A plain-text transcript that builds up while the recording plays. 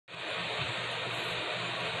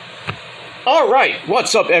Alright,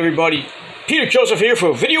 what's up everybody? Peter Joseph here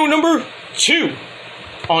for video number 2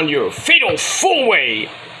 on your Fatal 4-Way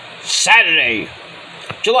Saturday,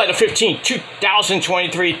 July the 15th,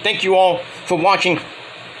 2023. Thank you all for watching.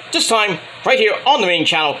 This time, right here on the main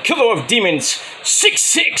channel, Killer of Demons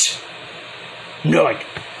 66-9.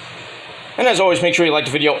 And as always, make sure you like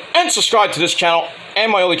the video and subscribe to this channel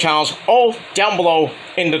and my other channels, all down below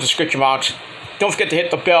in the description box. Don't forget to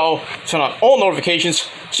hit the bell, turn on all notifications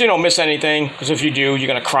so you don't miss anything, because if you do, you're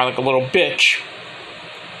going to cry like a little bitch.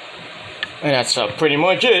 And that's pretty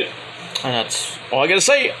much it. And that's all I got to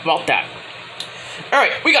say about that.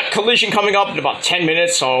 Alright, we got Collision coming up in about 10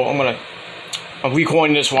 minutes, so I'm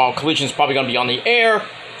recording this while Collision's probably going to be on the air,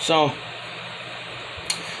 so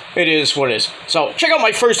it is what it is. So check out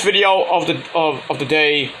my first video of the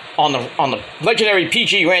day on the legendary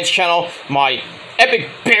PG Ranch channel, my epic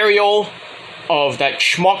burial of that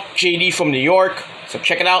schmuck JD from New York. So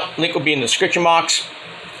check it out. Link will be in the description box.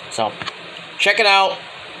 So check it out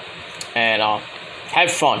and have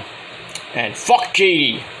fun. And fuck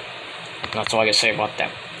JD. That's all I can say about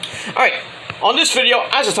that. Alright, on this video,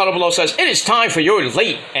 as the title below says, it is time for your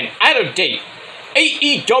late and out-of-date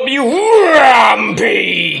Aew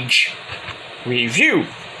Rampage review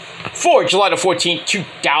for July the 14th,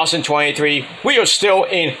 2023. We are still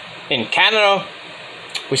in Canada.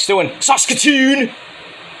 We're still in Saskatoon.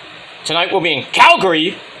 Tonight we'll be in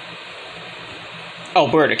Calgary,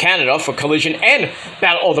 Alberta, Canada for Collision and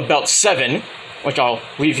Battle of the Belt 7, which I'll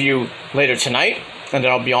review later tonight. And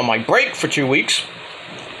then I'll be on my break for 2 weeks.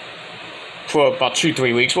 For about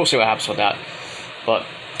 2-3 weeks. We'll see what happens with that. But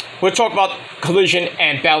we'll talk about Collision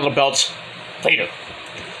and Battle of the Belts later.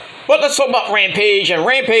 But let's talk about Rampage. And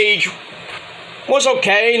Rampage was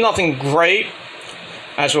okay. Nothing great.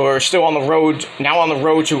 As we're still on the road, now on the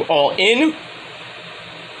road to All In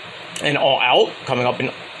and All Out, coming up in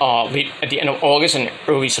at the end of August and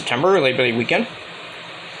early September, Labor Day weekend.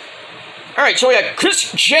 Alright, so we have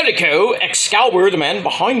Chris Jericho, Excalibur, the man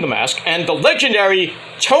behind the mask, and the legendary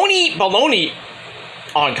Tony Baloney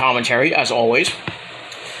on commentary, as always.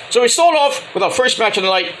 So we start off with our first match of the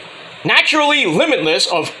night, Naturally Limitless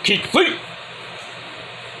of Keith Lee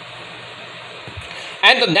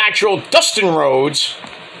and the natural Dustin Rhodes.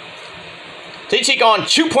 They take on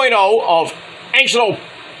 2.0 of Angelo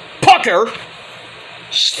Parker,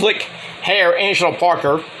 slick hair Angelo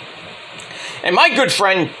Parker, and my good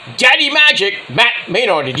friend Daddy Magic, Matt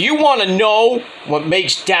Maynard. Do you want to know what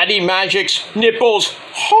makes Daddy Magic's nipples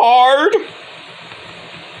hard?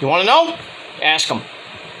 You want to know? Ask him.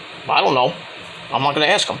 I don't know. I'm not going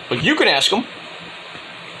to ask him, but you can ask him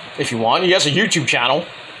if you want. He has a YouTube channel,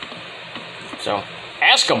 so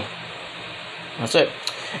ask him. That's it.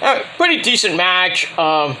 Pretty decent match.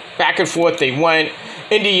 Back and forth they went.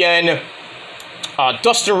 In the end,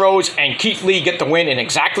 Dustin Rhodes and Keith Lee get the win in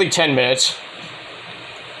exactly 10 minutes.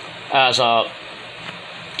 As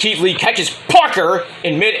Keith Lee catches Parker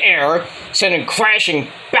in midair, sending crashing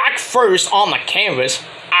back first on the canvas.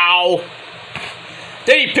 Ow.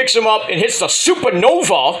 Then he picks him up and hits the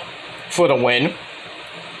Supernova for the win.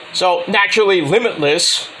 So, Naturally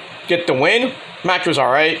Limitless get the win. Match was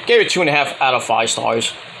alright. Gave it 2.5 out of 5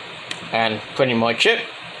 stars. And pretty much it.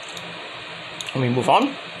 Let me move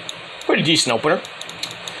on. Pretty decent opener.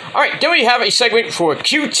 Alright, then we have a segment for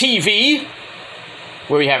QTV,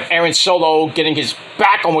 where we have Aaron Solo getting his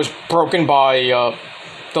back almost broken by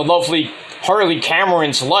the lovely Harley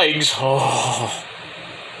Cameron's legs. Oh,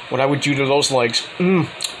 what I would do to those legs.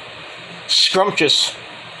 Scrumptious.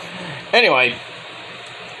 Anyway.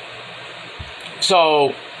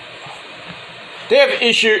 So they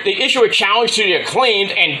issue a challenge to the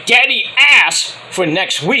Acclaimed and Daddy Ass for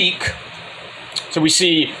next week. So we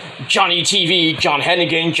see Johnny TV, John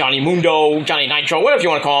Hennigan, Johnny Mundo, Johnny Nitro, whatever you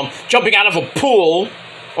want to call him, jumping out of a pool,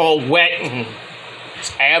 all wet, and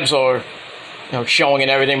his abs are, showing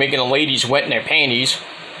and everything, making the ladies wet in their panties.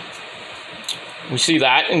 We see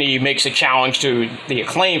that, and he makes a challenge to the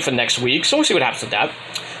Acclaim for next week, so we'll see what happens with that.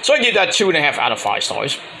 So I give that 2.5 out of 5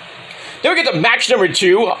 stars. Then we get to match number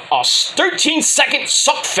 2, a 13-second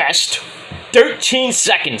suckfest. 13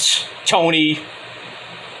 seconds, Tony.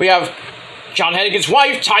 We have John Hennigan's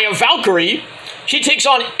wife, Taya Valkyrie. She takes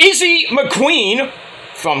on Izzy McQueen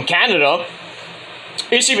from Canada.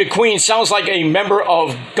 Izzy McQueen sounds like a member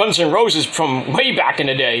of Guns N' Roses from way back in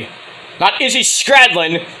the day. Not Izzy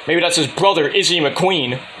Stradlin. Maybe that's his brother, Izzy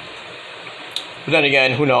McQueen. But then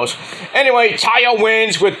again, who knows. Anyway, Taya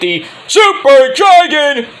wins with the Super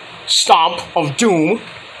Dragon Stomp of Doom.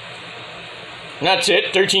 And that's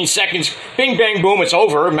it. 13 seconds. Bing, bang, boom. It's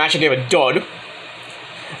over. Match gave a dud.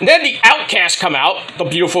 And then the Outcasts come out, the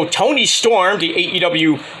beautiful Toni Storm, the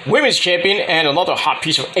AEW Women's Champion, and another hot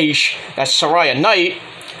piece of ace, that's Saraya Knight.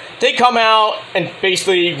 They come out and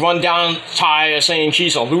basically run down Taya, saying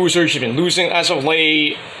she's a loser, she's been losing as of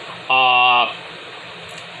late.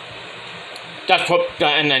 That's what,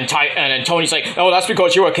 and then Tony's like, oh, that's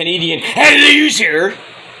because you're a Canadian loser.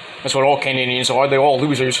 That's what all Canadians are, they're all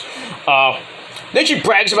losers. Then she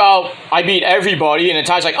brags about, I beat everybody, and then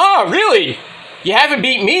Taya's like, oh, really? You haven't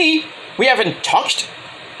beat me? We haven't touched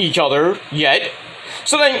each other yet.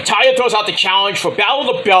 So then Taya throws out the challenge for Battle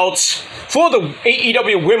of the Belts for the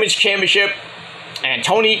AEW Women's Championship, and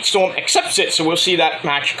Toni Storm accepts it, so we'll see that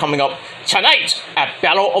match coming up tonight at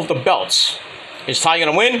Battle of the Belts. Is Taya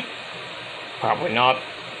going to win? Probably not.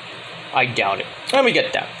 I doubt it. Let me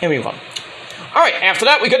get that. Here we go. Alright, after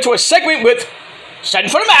that, we get to a segment with Send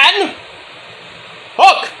for the Man!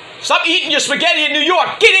 Hook! Stop eating your spaghetti in New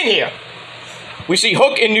York! Get in here! We see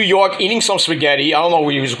Hook in New York eating some spaghetti. I don't know,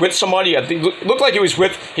 he was with somebody. I think it looked like he was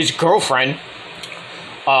with his girlfriend.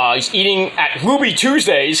 He's eating at Ruby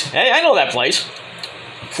Tuesdays. Hey, I know that place.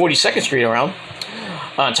 42nd Street around.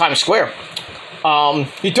 Times Square.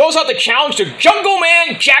 He throws out the challenge to Jungle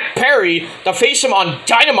Man Jack Perry to face him on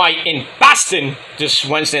Dynamite in Boston this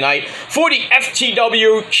Wednesday night for the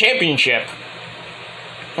FTW Championship.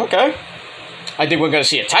 Okay. I think we're going to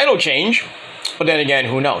see a title change. But then again,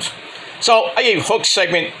 who knows? So, I gave Hook's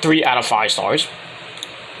segment 3 out of 5 stars.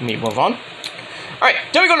 Let me move on. Alright,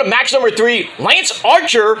 then we go to match number 3. Lance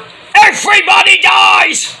Archer. Everybody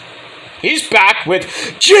dies! He's back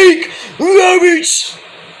with Jake Roberts.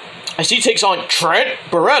 As he takes on Trent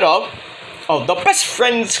Beretta of the Best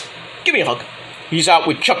Friends. Give me a hug. He's out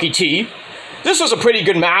with Chucky T. This was a pretty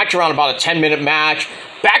good match, around about a 10-minute match.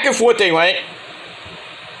 Back and forth they went.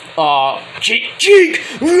 Jake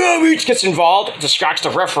Roberts gets involved, distracts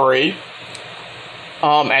the referee.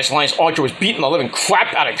 As Lance Archer was beating the living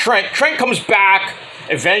crap out of Trent. Trent comes back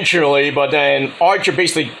eventually, but then Archer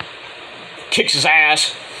basically kicks his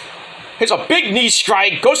ass. Hits a big knee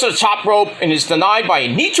strike, goes to the top rope, and is denied by a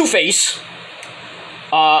knee to face.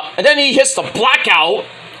 And then he hits the blackout,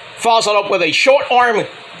 follows it up with a short arm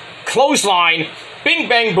clothesline. Bing,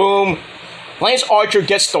 bang, boom. Lance Archer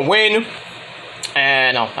gets the win.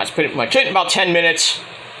 And that's pretty much it in about 10 minutes.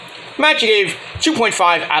 Match gave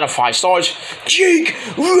 2.5 out of 5 stars. Jake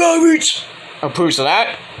Roberts approves of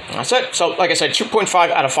that. That's it. So, like I said, 2.5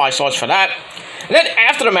 out of 5 stars for that. And then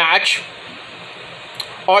after the match,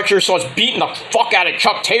 Archer starts beating the fuck out of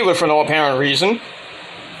Chuck Taylor for no apparent reason.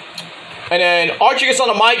 And then Archer gets on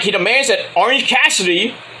the mic. He demands that Orange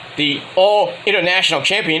Cassidy, the All-International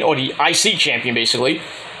Champion, or the IC Champion, basically,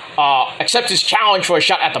 accept his challenge for a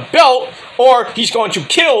shot at the belt, or he's going to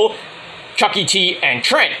kill Chucky T and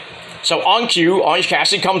Trent. So on cue, Orange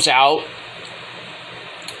Cassidy comes out,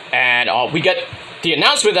 and we get the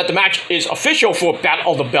announcement that the match is official for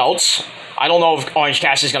Battle of the Belts. I don't know if Orange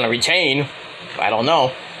Cassidy's going to retain. I don't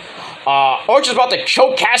know. Archer's about to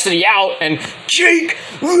choke Cassidy out, and Jake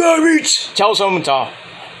Roberts tells him to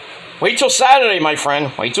wait till Saturday, my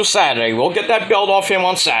friend. Wait till Saturday. We'll get that belt off him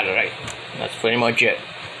on Saturday. That's pretty much it.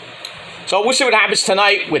 So we'll see what happens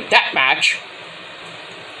tonight with that match.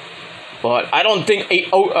 But I don't think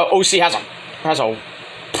OC has a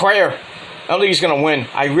prayer. I don't think he's going to win.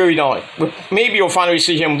 I really don't. Maybe you'll finally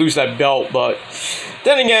see him lose that belt. But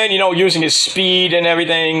then again, you know, using his speed and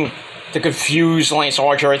everything to confuse Lance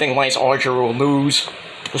Archer, I think Lance Archer will lose.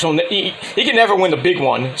 So he can never win the big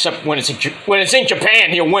one, except when it's in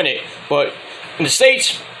Japan, he'll win it. But in the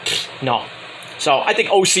States, no. So I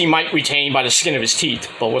think OC might retain by the skin of his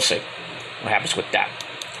teeth, but we'll see what happens with that.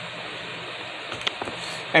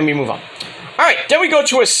 And we move on. All right, then we go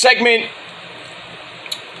to a segment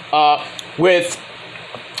with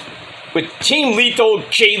Team Lethal,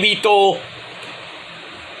 Jay Lethal,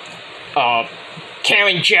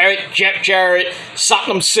 Karen Jarrett, Jeff Jarrett,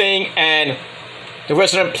 Satnam Singh, and the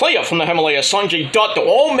resident player from the Himalaya, Sanjay Dutt. They're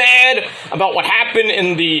all mad about what happened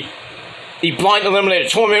in the blind eliminator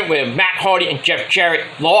tournament where Matt Hardy and Jeff Jarrett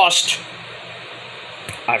lost.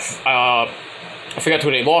 I forgot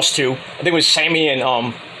who they lost to. I think it was Sammy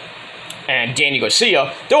and Danny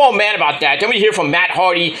Garcia. They're all mad about that. Then we hear from Matt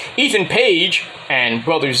Hardy, Ethan Page, and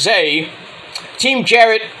Brother Zay. Team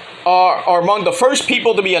Jarrett are among the first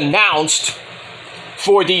people to be announced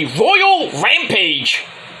for the Royal Rampage,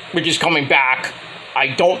 which is coming back. I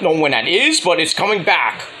don't know when that is, but it's coming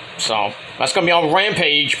back. So that's going to be on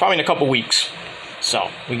Rampage probably in a couple weeks. So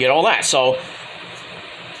we get all that. So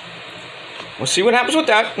we'll see what happens with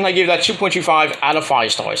that. And I gave that 2.25 out of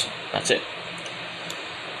 5 stars. That's it.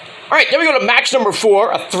 All right, then we go to match number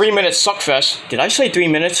 4, a 3-minute suckfest. Did I say 3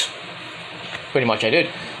 minutes? Pretty much I did.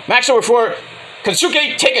 Match number 4,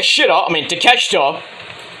 Kensuke Takeshita,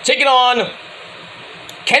 taking on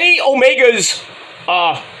Kenny Omega's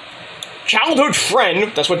childhood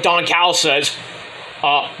friend. That's what Don Cal says.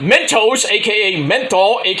 Mentos, aka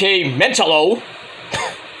Menthol, aka Mentalo.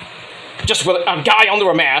 Just with a guy under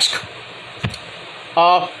a mask.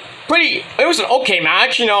 It was an okay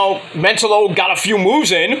match, you know. Mentalo got a few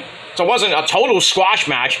moves in, so it wasn't a total squash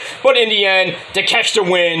match. But in the end, Takeshita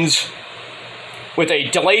wins with a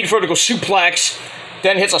delayed vertical suplex,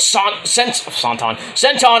 then hits a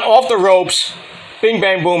senton off the ropes. Bing,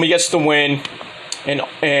 bang, boom, he gets the win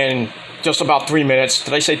in just about 3 minutes.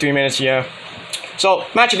 Did I say 3 minutes? Yeah. So,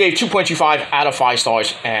 match gave 2.25 out of 5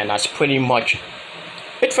 stars, and that's pretty much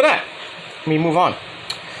it for that. Let me move on.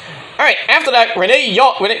 Alright, after that,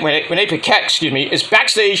 Renee Paquette, is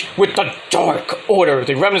backstage with the Dark Order,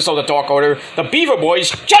 the remnants of the Dark Order, the Beaver Boys,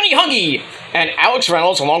 Johnny Hungee, and Alex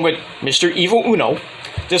Reynolds, along with Mr. Evil Uno.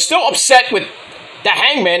 They're still upset with the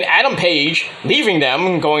Hangman, Adam Page, leaving them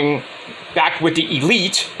and going back with the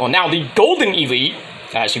Elite, well now the Golden Elite,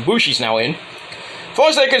 as Ibushi's now in. As far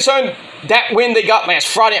as they're concerned, that win they got last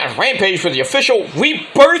Friday on Rampage for the official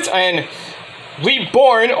rebirth and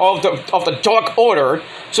reborn of the Dark Order.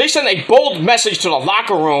 So they sent a bold message to the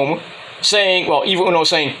locker room saying, well, Evil Uno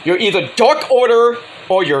saying, you're either Dark Order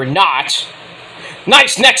or you're not.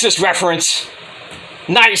 Nice Nexus reference.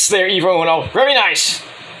 Nice there, Evil Uno. Very nice.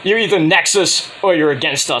 You're either Nexus or you're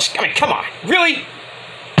against us. I mean, come on. Really?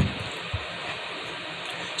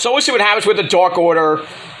 So we'll see what happens with the Dark Order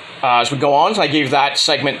as we go on. So I gave that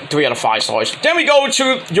segment 3 out of 5 stars. Then we go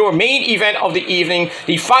to your main event of the evening,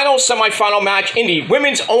 the final semifinal match in the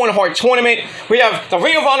Women's Owen Hart Tournament. We have the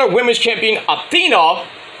Ring of Honor Women's Champion Athena,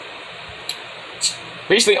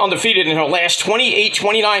 basically undefeated in her last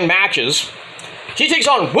 28-29 matches. She takes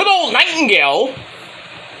on Willow Nightingale,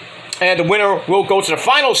 and the winner will go to the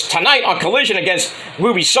finals tonight on Collision against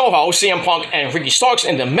Ruby Soho, CM Punk, and Ricky Starks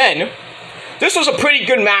in the men. This was a pretty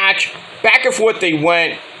good match. Back and forth they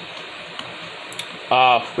went.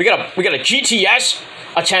 We got a GTS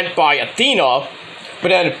attempt by Athena, but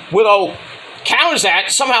then Willow counters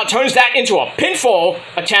that, somehow turns that into a pinfall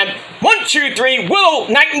attempt. 1, 2, 3. Willow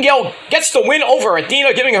Nightingale gets the win over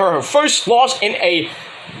Athena, giving her her first loss in a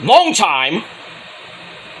long time.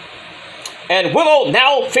 And Willow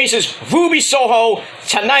now faces Ruby Soho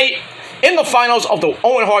tonight in the finals of the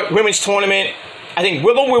Owen Hart Women's Tournament. I think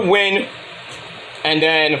Willow will win. And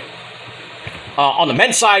then on the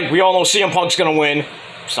men's side, we all know CM Punk's going to win.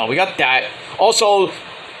 So we got that. Also,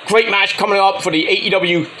 great match coming up for the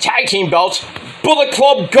AEW Tag Team belts. Bullet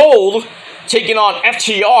Club Gold taking on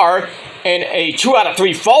FTR in a 2 out of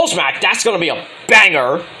 3 falls match. That's going to be a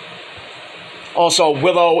banger. Also,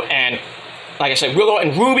 Willow and, like I said, Willow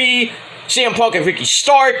and Ruby, CM Punk and Ricky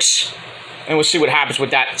Starks. And we'll see what happens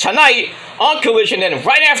with that tonight on Collision. And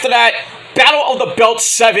right after that, Battle of the Belts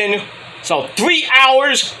 7. So 3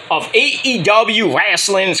 hours of AEW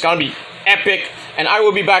wrestling. It's going to be epic. And I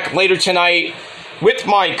will be back later tonight with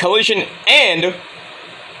my Collision and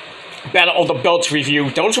Battle of the Belts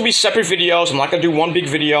review. Those will be separate videos. I'm not going to do one big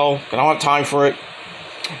video. I don't have time for it.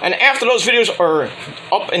 And after those videos are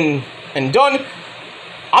up and done,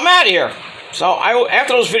 I'm out of here. So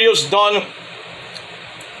after those videos are done,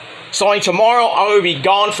 starting tomorrow, I will be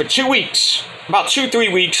gone for 2 weeks. About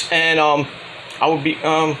 2-3 weeks. And I will be,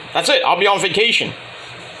 that's it. I'll be on vacation.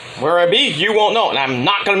 Where I be, you won't know. And I'm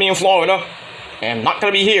not going to be in Florida. And I'm not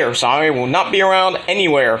going to be here. So I will not be around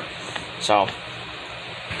anywhere. So,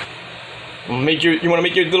 you want to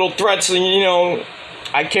make your little threats and, you know,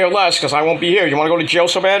 I care less because I won't be here. You want to go to jail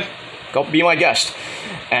so bad? Go be my guest.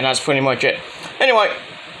 And that's pretty much it. Anyway,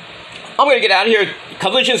 I'm going to get out of here.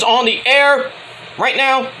 Collision's on the air right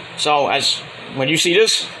now. So, when you see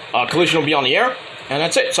this, Collision will be on the air. And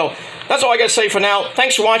that's it. So, that's all I got to say for now.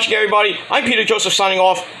 Thanks for watching, everybody. I'm Peter Joseph signing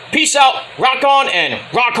off. Peace out, rock on, and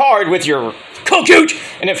rock hard with your cooch.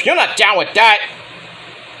 And if you're not down with that,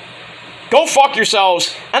 go fuck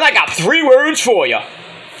yourselves. And I got 3 words for you.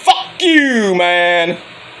 Fuck you, man.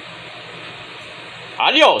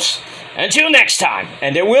 Adios. Until next time.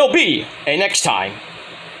 And there will be a next time.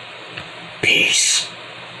 Peace.